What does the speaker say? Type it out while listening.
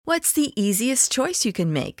What's the easiest choice you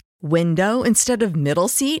can make? Window instead of middle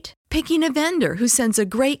seat? Picking a vendor who sends a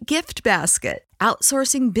great gift basket?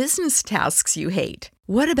 Outsourcing business tasks you hate?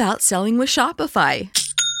 What about selling with Shopify?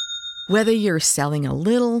 Whether you're selling a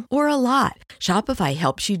little or a lot, Shopify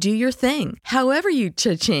helps you do your thing, however you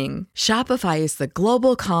cha-ching. Shopify is the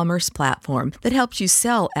global commerce platform that helps you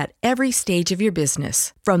sell at every stage of your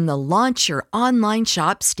business. From the launch your online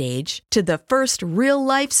shop stage to the first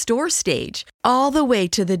real-life store stage, all the way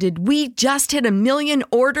to the did we just hit a million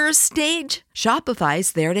orders stage.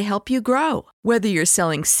 Shopify's there to help you grow. Whether you're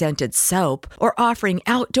selling scented soap or offering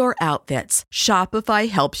outdoor outfits, Shopify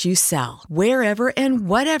helps you sell. Wherever and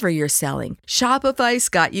whatever you're selling, Shopify's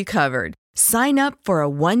got you covered. Sign up for a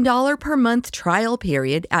 $1 per month trial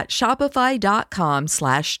period at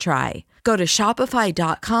shopify.com/try. Go to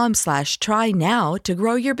shopify.com/try now to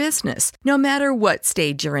grow your business, no matter what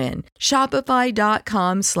stage you're in.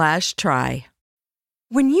 Shopify.com/try.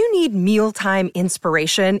 When you need mealtime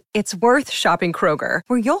inspiration, it's worth shopping Kroger,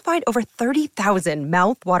 where you'll find over 30,000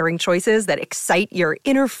 mouth-watering choices that excite your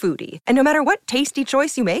inner foodie. And no matter what tasty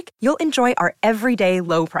choice you make, you'll enjoy our everyday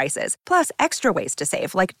low prices, plus extra ways to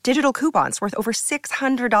save, like digital coupons worth over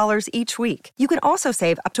 $600 each week. You can also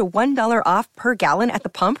save up to $1 off per gallon at the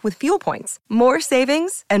pump with fuel points. More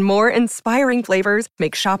savings and more inspiring flavors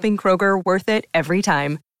make shopping Kroger worth it every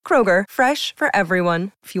time. Kroger, fresh for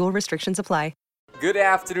everyone. Fuel restrictions apply. Good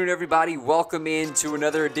afternoon, everybody. Welcome into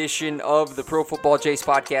another edition of the Pro Football Chase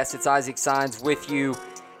podcast. It's Isaac Signs with you.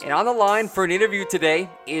 And on the line for an interview today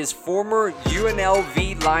is former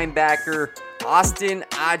UNLV linebacker Austin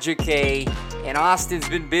Ajiake. And Austin's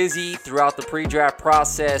been busy throughout the pre-draft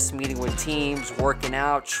process, meeting with teams, working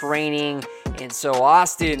out, training. And so,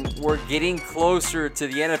 Austin, we're getting closer to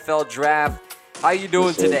the NFL draft. How you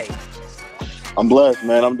doing today? I'm blessed,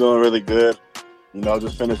 man. I'm doing really good. You know, I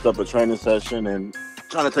just finished up a training session and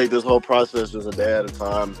trying to take this whole process just a day at a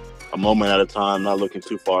time, a moment at a time, not looking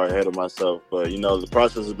too far ahead of myself. But, you know, the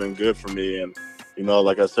process has been good for me. And, you know,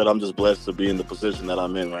 like I said, I'm just blessed to be in the position that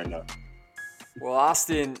I'm in right now. Well,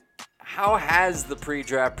 Austin, how has the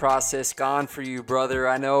pre-draft process gone for you, brother?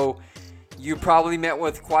 I know you probably met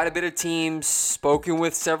with quite a bit of teams, spoken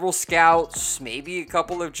with several scouts, maybe a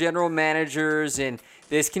couple of general managers, and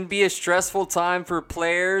this can be a stressful time for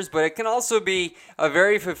players, but it can also be a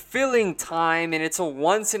very fulfilling time, and it's a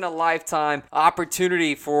once-in-a-lifetime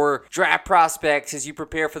opportunity for draft prospects as you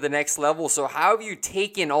prepare for the next level. So how have you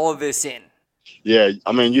taken all of this in? Yeah,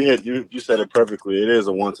 I mean, you said it perfectly. It is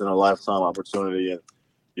a once-in-a-lifetime opportunity, and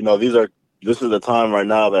you know, this is the time right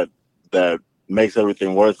now that makes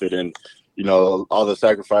everything worth it, and you know, all the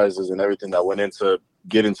sacrifices and everything that went into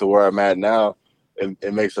getting to where I'm at now.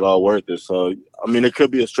 It makes it all worth it. So, I mean, it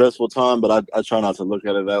could be a stressful time, but I try not to look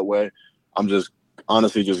at it that way. I'm just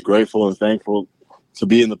honestly just grateful and thankful to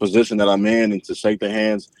be in the position that I'm in and to shake the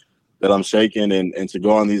hands that I'm shaking and to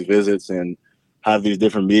go on these visits and have these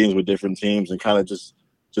different meetings with different teams and kind of just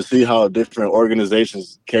see how different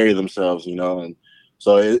organizations carry themselves, you know. And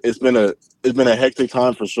so it's been a hectic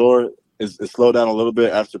time for sure. It's slowed down a little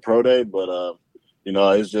bit after Pro Day, but, you know,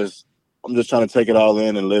 I'm just trying to take it all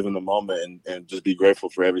in and live in the moment and just be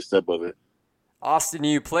grateful for every step of it. Austin,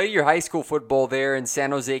 you played your high school football there in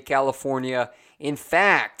San Jose, California. In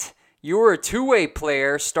fact, you were a two-way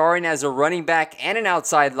player, starring as a running back and an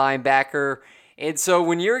outside linebacker. And so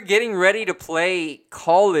when you're getting ready to play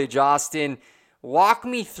college, Austin, walk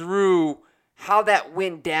me through how that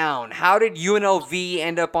went down. How did UNLV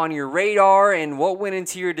end up on your radar, and what went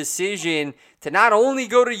into your decision to not only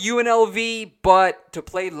go to UNLV, but to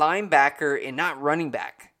play linebacker and not running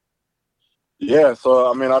back? Yeah, so,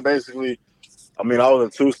 I mean, I was a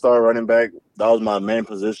two-star running back. That was my main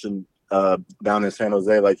position down in San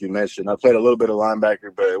Jose, like you mentioned. I played a little bit of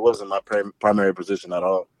linebacker, but it wasn't my primary position at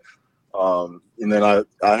all. And then I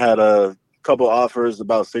had a couple offers,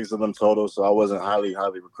 about 6 of them total, so I wasn't highly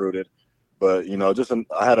recruited. But, you know,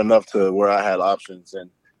 I had enough to where I had options. And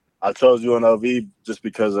I chose UNLV just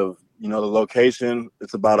because of, you know, the location.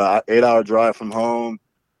 It's about an 8-hour drive from home.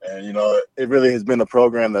 And, you know, it really has been a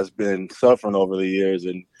program that's been suffering over the years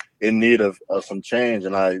and in need of some change.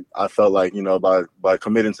 And I felt like, you know, by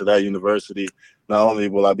committing to that university, not only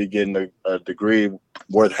will I be getting a degree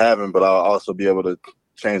worth having, but I'll also be able to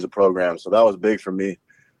change the program. So that was big for me.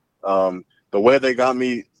 The way they got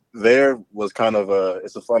me there was kind of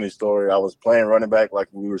it's a funny story. I was playing running back, like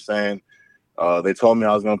we were saying. They told me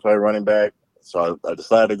I was going to play running back. So I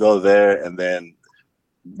decided to go there. And then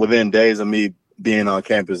within days of me being on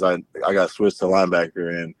campus, I got switched to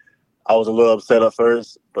linebacker. And I was a little upset at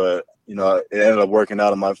first, but, you know, it ended up working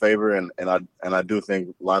out in my favor. And I do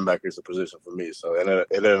think linebacker is a position for me. So it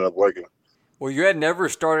ended up working. Well, you had never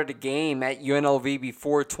started a game at UNLV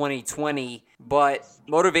before 2020, but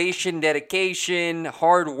motivation, dedication,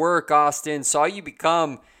 hard work, Austin, saw you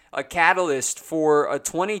become a catalyst for a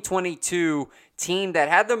 2022 team that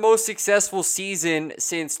had the most successful season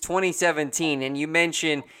since 2017. And you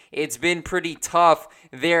mentioned it's been pretty tough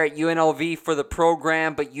there at UNLV for the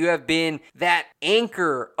program, but you have been that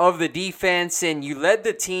anchor of the defense, and you led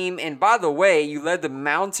the team. And by the way, you led the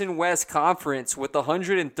Mountain West Conference with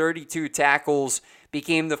 132 tackles,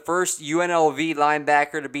 became the first UNLV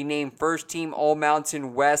linebacker to be named first team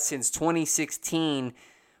All-Mountain West since 2016.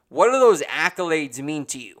 What do those accolades mean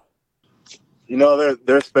to you? You know,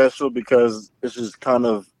 they're special because it's just kind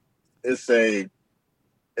of it's a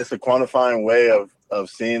quantifying way of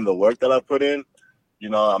seeing the work that I put in. You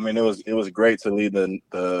know, I mean, it was great to lead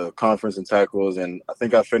the conference in tackles, and I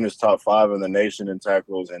think I finished top 5 in the nation in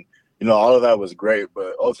tackles, and you know, all of that was great.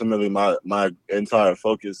 But ultimately, my entire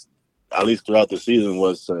focus, at least throughout the season,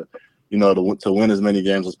 was to win as many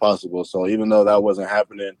games as possible. So even though that wasn't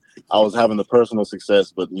happening, I was having the personal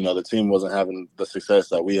success, but you know, the team wasn't having the success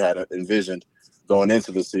that we had envisioned going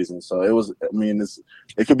into the season. So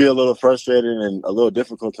it could be a little frustrating and a little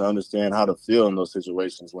difficult to understand how to feel in those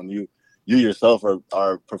situations when you yourself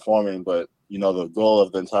are performing, but you know, the goal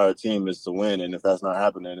of the entire team is to win. And if that's not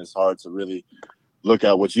happening, it's hard to really look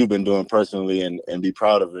at what you've been doing personally and be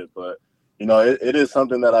proud of it. But you know, it is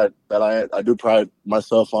something that I do pride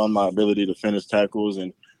myself on, my ability to finish tackles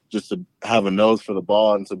and just to have a nose for the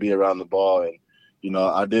ball and to be around the ball. And, you know,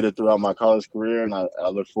 I did it throughout my college career, and I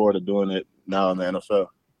look forward to doing it now in the NFL.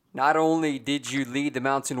 Not only did you lead the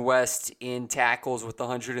Mountain West in tackles with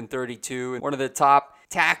 132, and one of the top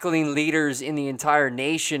tackling leaders in the entire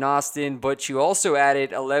nation, Austin, but you also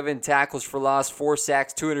added 11 tackles for loss, 4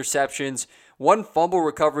 sacks, 2 interceptions, 1 fumble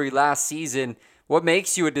recovery last season. What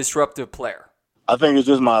makes you a disruptive player? I think it's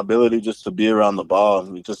just my ability just to be around the ball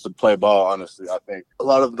and just to play ball, honestly. I think a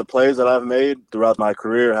lot of the plays that I've made throughout my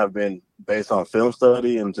career have been based on film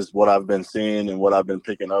study and just what I've been seeing and what I've been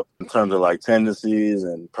picking up in terms of like tendencies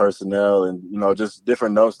and personnel and, you know, just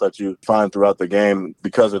different notes that you find throughout the game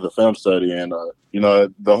because of the film study. And, you know,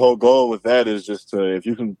 the whole goal with that is just to, if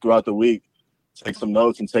you can throughout the week, take some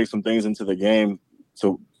notes and take some things into the game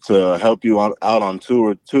to help you out on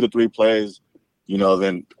 2 to 3 plays, you know,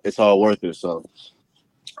 then it's all worth it. So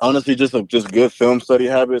honestly, just good film study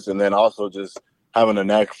habits, and then also just having a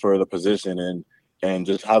knack for the position and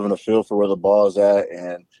just having a feel for where the ball is at,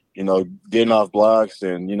 and, you know, getting off blocks.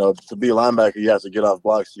 And, you know, to be a linebacker, you have to get off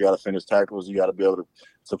blocks. You got to finish tackles. You got to be able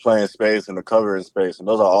to play in space and to cover in space. And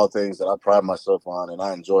those are all things that I pride myself on and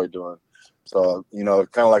I enjoy doing. So, you know,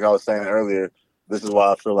 kind of like I was saying earlier, this is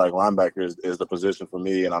why I feel like linebacker is the position for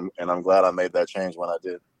me, and I'm glad I made that change when I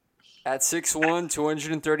did. At 6'1",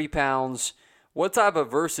 230 pounds, what type of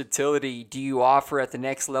versatility do you offer at the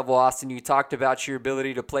next level, Austin? You talked about your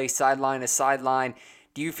ability to play sideline to sideline.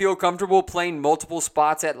 Do you feel comfortable playing multiple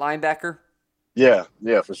spots at linebacker? Yeah,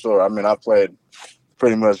 for sure. I mean, I played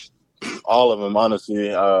pretty much all of them, honestly.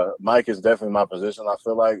 Mike is definitely my position, I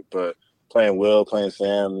feel like, but playing Will, playing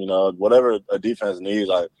Sam, you know, whatever a defense needs,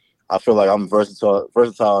 I feel like I'm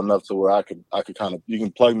versatile enough to where I could kind of, you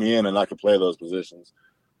can plug me in and I could play those positions.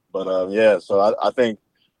 But yeah, so I think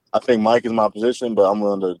Mike is my position, but I'm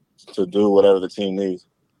willing to do whatever the team needs.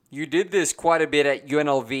 You did this quite a bit at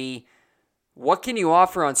UNLV. What can you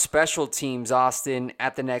offer on special teams, Austin,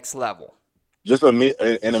 at the next level? Just an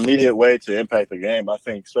immediate way to impact the game. I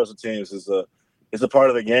think special teams is a part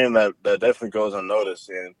of the game that definitely goes unnoticed,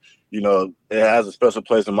 and you know, it has a special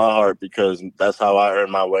place in my heart because that's how I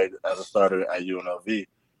earned my way as a starter at UNLV,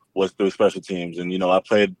 was through special teams. And you know, I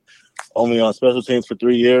played only on special teams for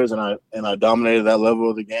 3 years, and I dominated that level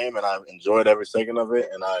of the game, and I enjoyed every second of it,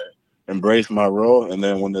 and I embraced my role. And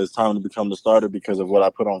then when it's time to become the starter because of what I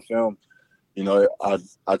put on film, you know,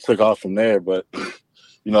 I took off from there. But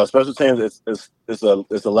you know, special teams it's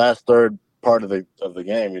the last third part of the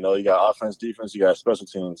game. You know, you got offense, defense, you got special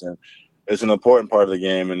teams, and it's an important part of the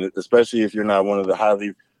game. And especially if you're not one of the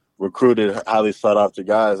highly recruited, highly sought after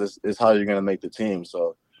guys, it's how you're going to make the team.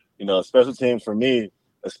 So, you know, special teams for me,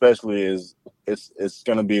 especially, it's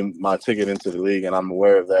going to be my ticket into the league, and I'm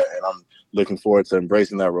aware of that, and I'm looking forward to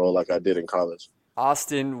embracing that role like I did in college.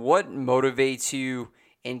 Austin, what motivates you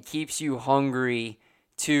and keeps you hungry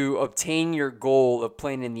to obtain your goal of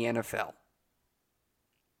playing in the NFL?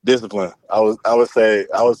 Discipline. I would say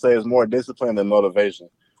it's more discipline than motivation.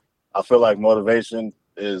 I feel like motivation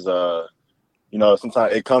is you know,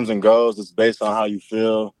 sometimes it comes and goes. It's based on how you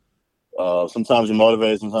feel. Sometimes you're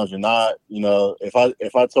motivated, sometimes you're not. You know, if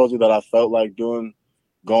I told you that I felt like doing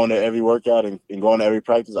going to every workout and going to every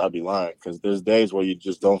practice, I'd be lying, because there's days where you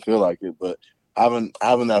just don't feel like it. But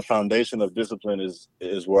having that foundation of discipline is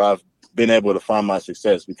where I've been able to find my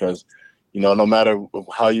success, because, no matter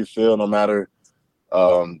how you feel, no matter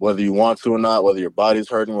whether you want to or not, whether your body's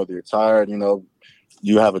hurting, whether you're tired,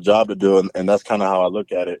 you have a job to do, and that's kind of how I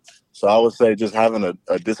look at it. So I would say just having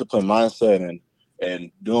a disciplined mindset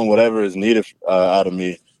and doing whatever is needed out of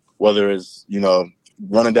me, whether it's,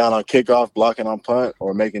 running down on kickoff, blocking on punt,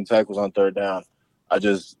 or making tackles on third down. I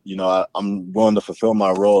just, I'm willing to fulfill my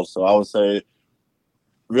role. So I would say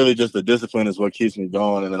really just the discipline is what keeps me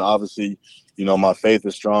going. And then obviously, my faith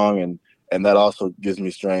is strong, and that also gives me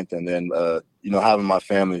strength. And then, having my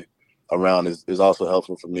family around is also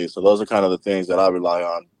helpful for me. So those are kind of the things that I rely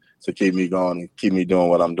on to keep me going and keep me doing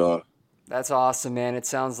what I'm doing. That's awesome, man. It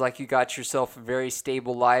sounds like you got yourself a very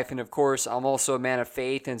stable life. And of course, I'm also a man of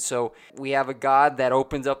faith. And so we have a God that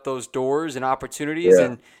opens up those doors and opportunities,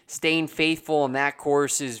 and staying faithful in that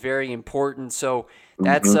course is very important. So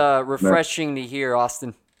that's refreshing to hear,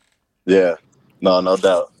 Austin. Yeah, no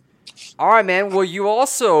doubt. All right, man. Well, you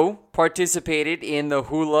also participated in the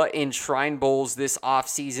Hula and Shrine Bowls this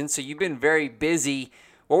offseason, so you've been very busy.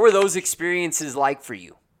 What were those experiences like for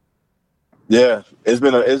you? Yeah, it's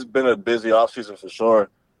been a busy offseason for sure.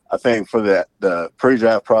 I think for the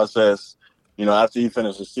pre-draft process, after you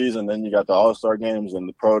finish the season, then you got the All-Star games and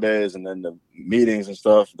the pro days, and then the meetings and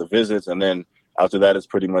stuff, the visits, and then after that, it's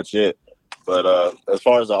pretty much it. But as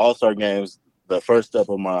far as the All-Star games, the first step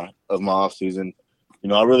of my offseason,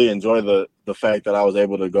 I really enjoy the fact that I was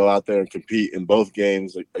able to go out there and compete in both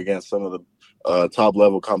games against some of the top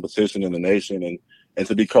level competition in the nation, and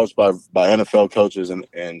to be coached by NFL coaches and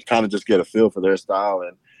kind of just get a feel for their style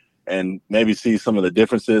and maybe see some of the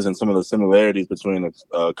differences and some of the similarities between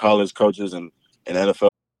college coaches and NFL.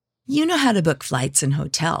 You know how to book flights and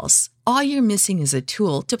hotels. All you're missing is a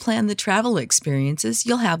tool to plan the travel experiences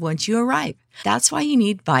you'll have once you arrive. That's why you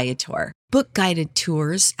need Viator. Book guided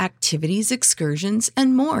tours, activities, excursions,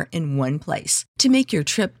 and more in one place to make your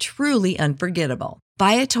trip truly unforgettable.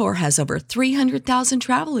 Viator has over 300,000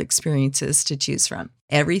 travel experiences to choose from.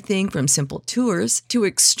 Everything from simple tours to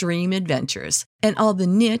extreme adventures, and all the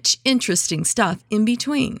niche, interesting stuff in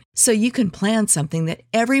between. So you can plan something that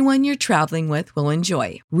everyone you're traveling with will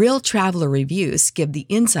enjoy. Real traveler reviews give the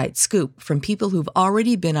inside scoop from people who've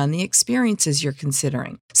already been on the experiences you're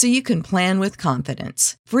considering. So you can plan with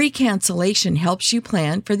confidence. Free cancellation helps you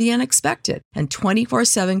plan for the unexpected. And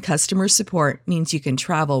 24/7 customer support means you can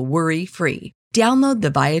travel worry-free. Download the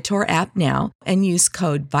Viator app now and use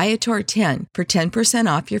code Viator10 for 10%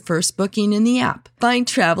 off your first booking in the app. Find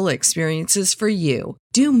travel experiences for you.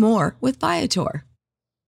 Do more with Viator.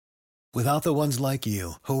 Without the ones like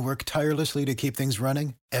you, who work tirelessly to keep things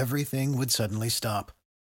running, everything would suddenly stop.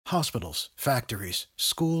 Hospitals, factories,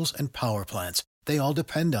 schools, and power plants, they all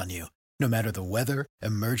depend on you. No matter the weather,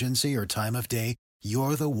 emergency, or time of day,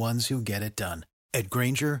 you're the ones who get it done. At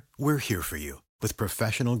Grainger, we're here for you with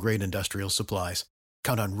professional-grade industrial supplies.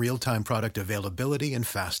 Count on real-time product availability and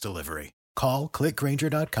fast delivery. Call,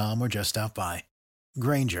 clickgrainger.com, or just stop by.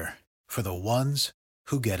 Grainger, for the ones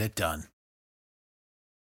who get it done.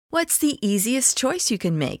 What's the easiest choice you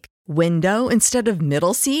can make? Window instead of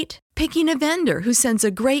middle seat? Picking a vendor who sends a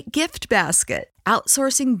great gift basket?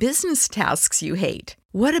 Outsourcing business tasks you hate?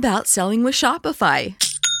 What about selling with Shopify?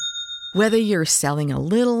 Whether you're selling a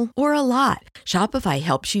little or a lot, Shopify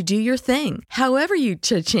helps you do your thing, however you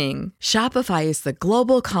cha-ching. Shopify is the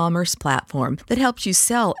global commerce platform that helps you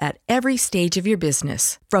sell at every stage of your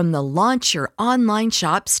business. From the launch your online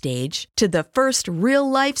shop stage to the first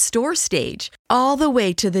real-life store stage, all the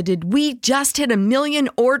way to the did we just hit 1 million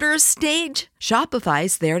orders stage.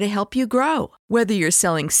 Shopify's there to help you grow. Whether you're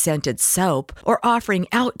selling scented soap or offering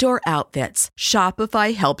outdoor outfits,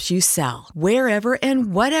 Shopify helps you sell. Wherever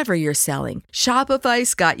and whatever you're selling,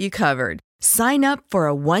 Shopify's got you covered. Sign up for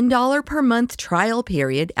a $1 per month trial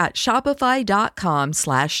period at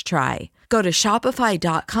shopify.com/try. Go to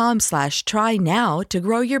shopify.com/try now to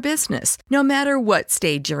grow your business, no matter what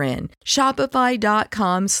stage you're in.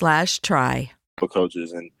 Shopify.com/try.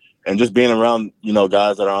 Coaches and just being around,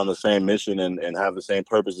 guys that are on the same mission and have the same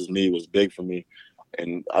purpose as me was big for me.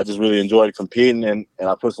 And I just really enjoyed competing, and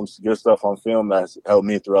I put some good stuff on film that's helped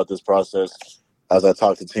me throughout this process as I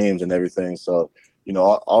talk to teams and everything. So,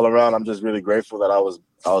 all around, I'm just really grateful that I was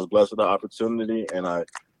blessed with the opportunity, and I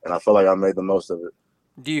feel like I made the most of it.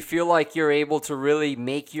 Do you feel like you're able to really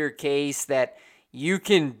make your case that you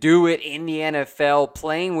can do it in the NFL,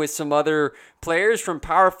 playing with some other players from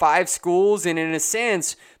Power 5 schools, and in a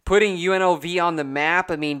sense, putting UNLV on the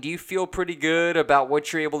map? I mean, do you feel pretty good about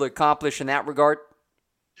what you're able to accomplish in that regard?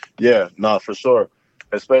 Yeah, no, for sure.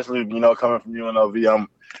 especially, coming from UNLV,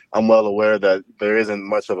 I'm well aware that there isn't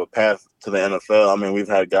much of a path to the NFL. I mean, we've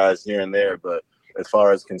had guys here and there, but as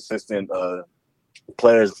far as consistent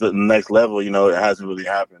players to the next level, it hasn't really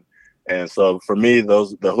happened. And so for me,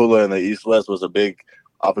 the Hula and the East West was a big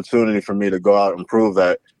opportunity for me to go out and prove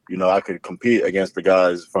that, I could compete against the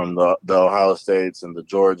guys from the Ohio States and the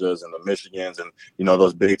Georgias and the Michigans and,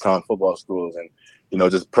 those big time football schools, and,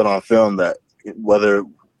 just put on film that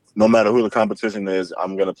no matter who the competition is,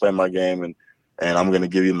 I'm going to play my game and I'm going to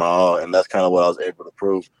give you my all. And that's kind of what I was able to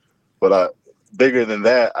prove. But bigger than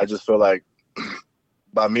that, I just feel like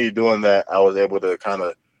by me doing that, I was able to kind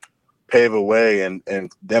of pave a way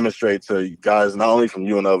and demonstrate to guys not only from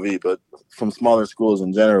UNLV but from smaller schools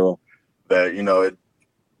in general that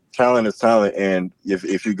talent is talent, and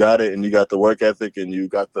if you got it and you got the work ethic and you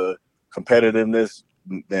got the competitiveness,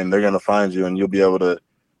 then they're gonna find you and you'll be able to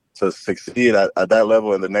succeed at that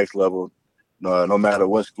level and the next level, no matter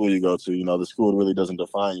what school you go to. The school really doesn't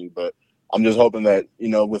define you, but I'm just hoping that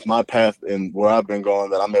with my path and where I've been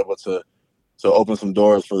going, that I'm able to open some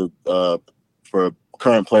doors for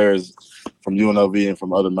current players from UNLV and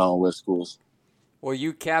from other Mountain West schools. Well,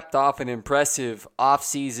 you capped off an impressive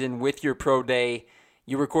offseason with your pro day.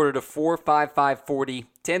 You recorded a 4.55 40,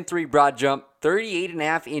 10.3 broad jump,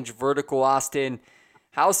 38.5-inch vertical, Austin.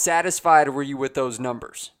 How satisfied were you with those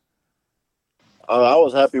numbers? I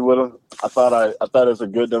was happy with them. I thought it was a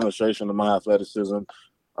good demonstration of my athleticism.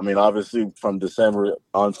 I mean, obviously from December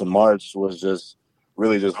on to March was just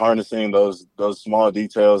really just harnessing those small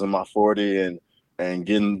details in my 40 and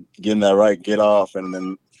getting that right get off,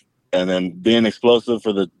 and then being explosive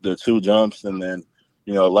for the two jumps, and then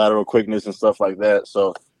lateral quickness and stuff like that.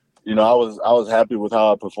 So I was happy with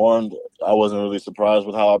how I performed. I wasn't really surprised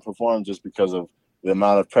with how I performed just because of the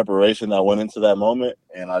amount of preparation that went into that moment.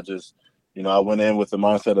 And I just I went in with the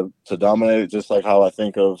mindset to dominate it, just like how I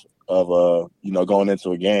think of going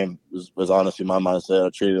into a game was honestly my mindset. I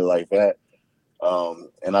treated it like that.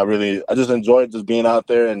 And I just enjoyed just being out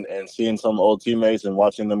there and seeing some old teammates and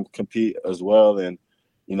watching them compete as well. And,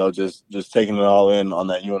 just taking it all in on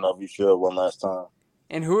that UNLV field one last time.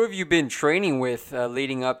 And who have you been training with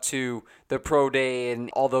leading up to the pro day and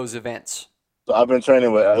all those events? So I've been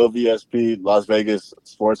training with LVSP, Las Vegas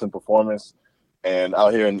Sports and Performance, and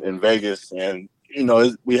out here in Vegas. And,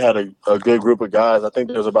 we had a good group of guys. I think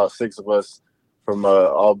there's about 6 of us from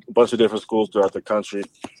a bunch of different schools throughout the country.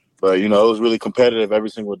 But, it was really competitive every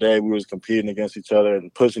single day. We was competing against each other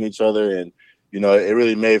and pushing each other. And, it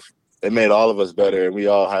really made all of us better. And we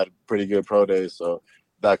all had pretty good pro days. So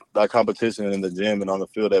that competition in the gym and on the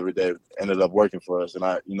field every day ended up working for us. And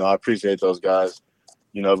I appreciate those guys.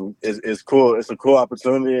 It's cool. It's a cool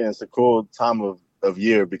opportunity, and it's a cool time of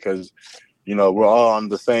year because, we're all on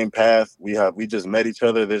the same path. We just met each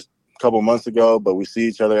other this couple months ago, but we see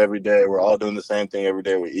each other every day. We're all doing the same thing every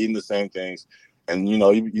day. We're eating the same things. And,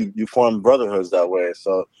 you form brotherhoods that way.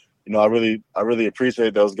 So, I really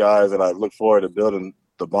appreciate those guys, and I look forward to building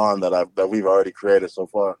the bond that we've already created so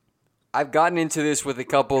far. I've gotten into this with a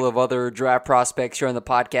couple of other draft prospects here on the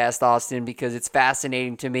podcast, Austin, because it's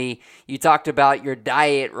fascinating to me. You talked about your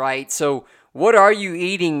diet, right? So what are you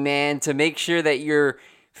eating, man, to make sure that you're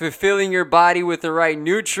fulfilling your body with the right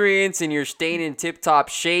nutrients and you're staying in tip-top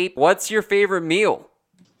shape? What's your favorite meal?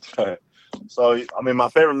 So, I mean, my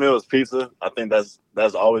favorite meal is pizza. I think that's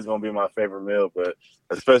always going to be my favorite meal. But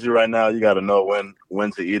especially right now, you got to know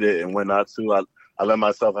when to eat it and when not to. I let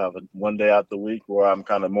myself have one day out the week where I'm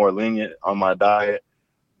kind of more lenient on my diet.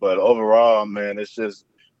 But overall, man, it's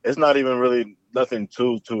not even really nothing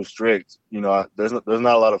too strict. There's not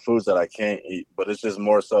a lot of foods that I can't eat, but it's just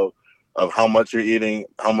more so of how much you're eating,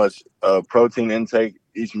 how much protein intake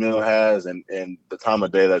each meal has, and the time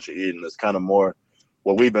of day that you're eating. It's kind of more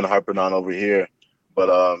what we've been harping on over here.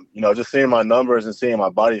 But, just seeing my numbers and seeing my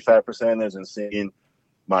body fat percentage and seeing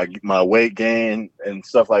my weight gain and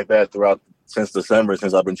stuff like that since December,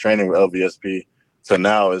 since I've been training with LVSP to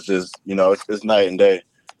now, is just, it's night and day.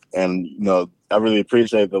 And, I really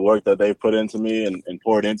appreciate the work that they put into me and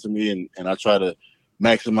poured into me. And I try to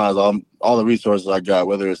maximize all the resources I got,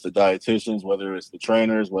 whether it's the dietitians, whether it's the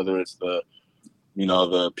trainers, whether it's the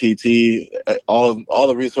PT, all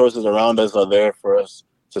the resources around us are there for us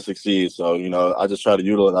to succeed. So, I just try to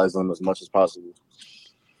utilize them as much as possible.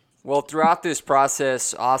 Well, throughout this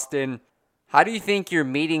process, Austin, how do you think your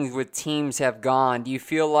meetings with teams have gone? Do you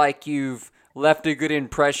feel like you've left a good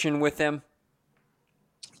impression with them?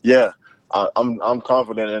 Yeah, I'm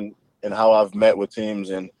confident in how I've met with teams,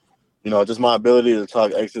 and just my ability to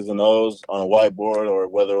talk X's and O's on a whiteboard or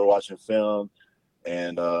whether we're watching film,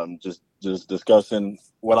 and just discussing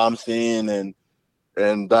what I'm seeing, and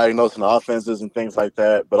and diagnosing offenses and things like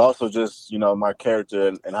that, but also just, my character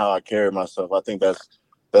and how I carry myself. I think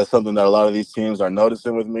that's something that a lot of these teams are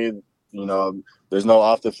noticing with me. There's no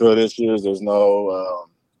off the field issues. There's no,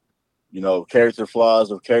 character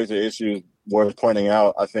flaws or character issues worth pointing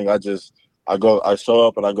out. I think I show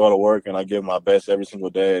up and I go to work and I give my best every single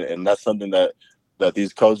day. And that's something that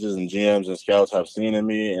these coaches and GMs and scouts have seen in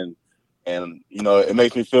me. And it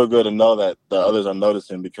makes me feel good to know that the others are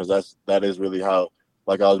noticing, because that is really how,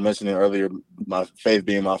 like I was mentioning earlier, my faith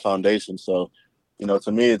being my foundation. So,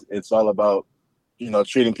 to me, it's all about,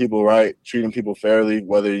 treating people right, treating people fairly,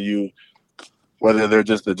 whether they're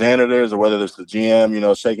just the janitors or whether it's the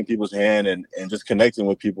GM, shaking people's hand and just connecting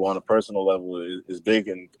with people on a personal level is big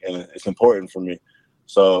and it's important for me.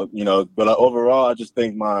 So, but overall, I just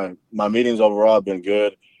think my meetings overall have been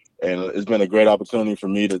good, and it's been a great opportunity for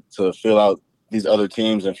me to fill out these other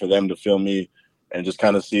teams and for them to fill me and just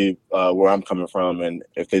kind of see where I'm coming from, and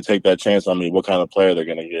if they take that chance on me, what kind of player they're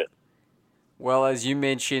going to get. Well, as you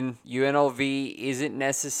mentioned, UNLV isn't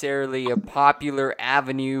necessarily a popular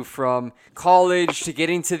avenue from college to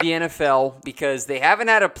getting to the NFL because they haven't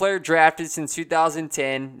had a player drafted since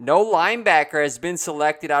 2010. No linebacker has been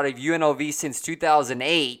selected out of UNLV since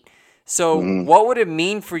 2008. So what would it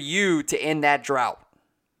mean for you to end that drought?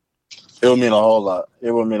 It would mean a whole lot.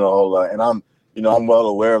 It would mean a whole lot. And I'm well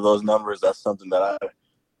aware of those numbers. That's something that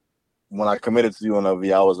when I committed to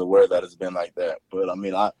UNLV, I was aware that it's been like that. But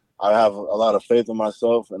I have a lot of faith in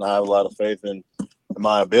myself, and I have a lot of faith in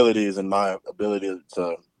my abilities and my ability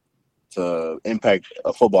to impact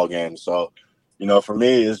a football game. So, for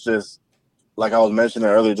me, it's just like I was mentioning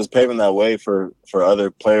earlier, just paving that way for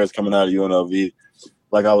other players coming out of UNLV.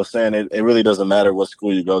 Like I was saying, it really doesn't matter what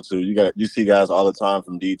school you go to. You see guys all the time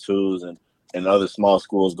from D2s and other small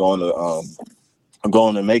schools going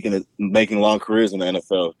and making long careers in the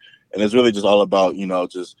NFL. And it's really just all about,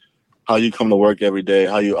 just how you come to work every day,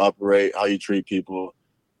 how you operate, how you treat people,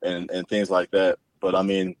 and things like that. But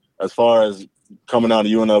as far as coming out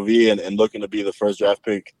of UNLV and looking to be the first draft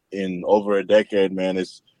pick in over a decade, man,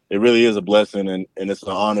 it really is a blessing, and it's an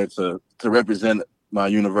honor to represent my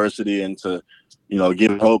university and to,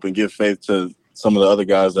 give hope and give faith to some of the other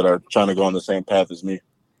guys that are trying to go on the same path as me.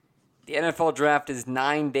 The NFL draft is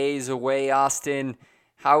 9 days away, Austin.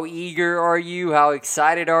 How eager are you? How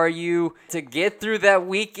excited are you to get through that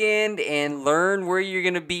weekend and learn where you're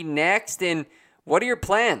going to be next? And what are your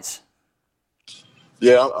plans?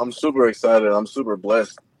 Yeah, I'm super excited. I'm super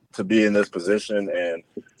blessed to be in this position. And,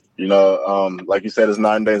 like you said, it's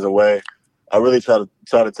 9 days away. I really try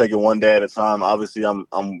to take it one day at a time. Obviously, I'm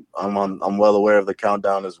well aware of the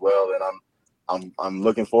countdown as well, and I'm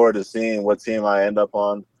looking forward to seeing what team I end up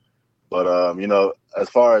on. But as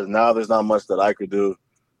far as now, there's not much that I could do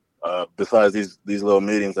besides these little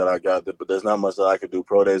meetings that I got. But there's not much that I could do.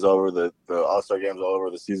 Pro Day's over, the All-Star Game's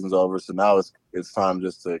over, the season's over. So now it's time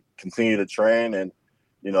just to continue to train and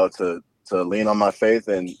to lean on my faith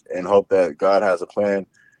and hope that God has a plan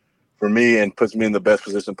for me and puts me in the best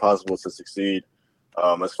position possible to succeed.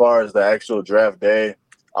 As far as the actual draft day,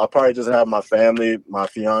 I'll probably just have my family, my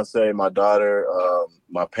fiance, my daughter,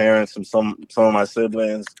 my parents, and some of my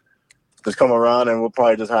siblings just come around, and we'll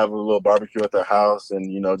probably just have a little barbecue at their house and,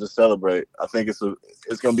 just celebrate. I think it's going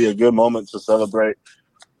to be a good moment to celebrate,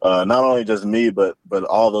 not only just me, but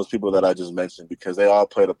all those people that I just mentioned, because they all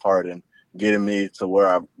played a part in getting me to where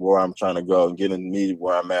I'm trying to go and getting me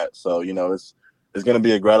where I'm at. So, it's going to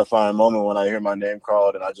be a gratifying moment when I hear my name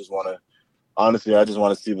called, and I just want to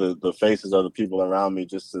see the faces of the people around me,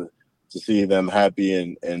 just to see them happy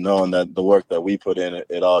and knowing that the work that we put in,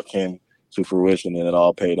 it all came to fruition and it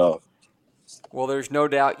all paid off. Well, there's no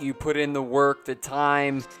doubt you put in the work, the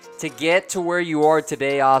time to get to where you are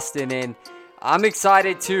today, Austin, and I'm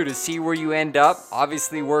excited too to see where you end up.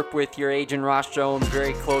 Obviously work with your agent Ross Jones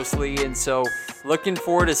very closely, and so looking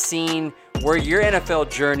forward to seeing where your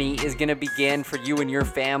NFL journey is going to begin for you and your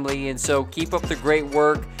family. And so keep up the great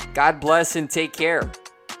work. God bless and take care.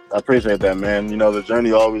 I appreciate that, man. The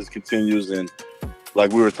journey always continues, and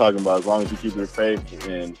like we were talking about, as long as you keep your faith,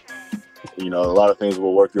 and a lot of things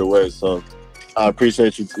will work your way. So I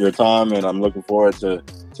appreciate your time, and I'm looking forward to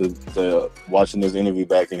watching this interview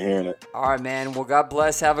back and hearing it. All right, man. Well, God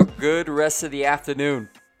bless. Have a good rest of the afternoon.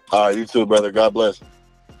 All right, you too, brother. God bless.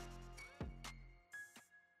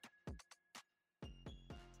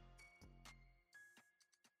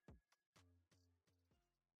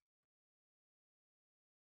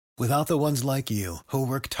 Without the ones like you, who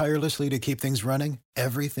work tirelessly to keep things running,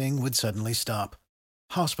 everything would suddenly stop.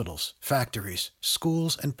 Hospitals, factories,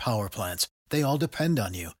 schools, and power plants, they all depend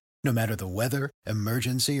on you. No matter the weather,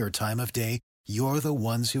 emergency, or time of day, you're the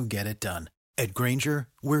ones who get it done. At Grainger,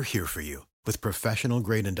 we're here for you with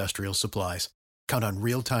professional-grade industrial supplies. Count on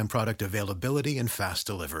real-time product availability and fast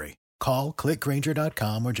delivery. Call, click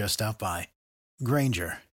Grainger.com, or just stop by.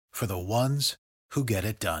 Grainger, for the ones who get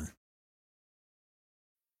it done.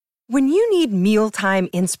 When you need mealtime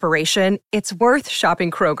inspiration, it's worth shopping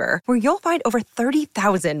Kroger, where you'll find over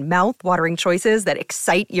 30,000 mouth-watering choices that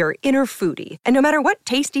excite your inner foodie. And no matter what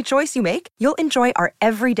tasty choice you make, you'll enjoy our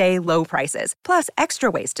everyday low prices, plus extra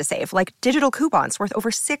ways to save, like digital coupons worth over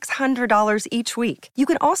 $600 each week. You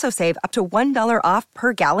can also save up to $1 off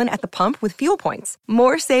per gallon at the pump with fuel points.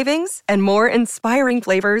 More savings and more inspiring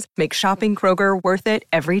flavors make shopping Kroger worth it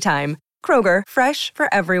every time. Kroger, fresh for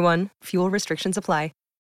everyone. Fuel restrictions apply.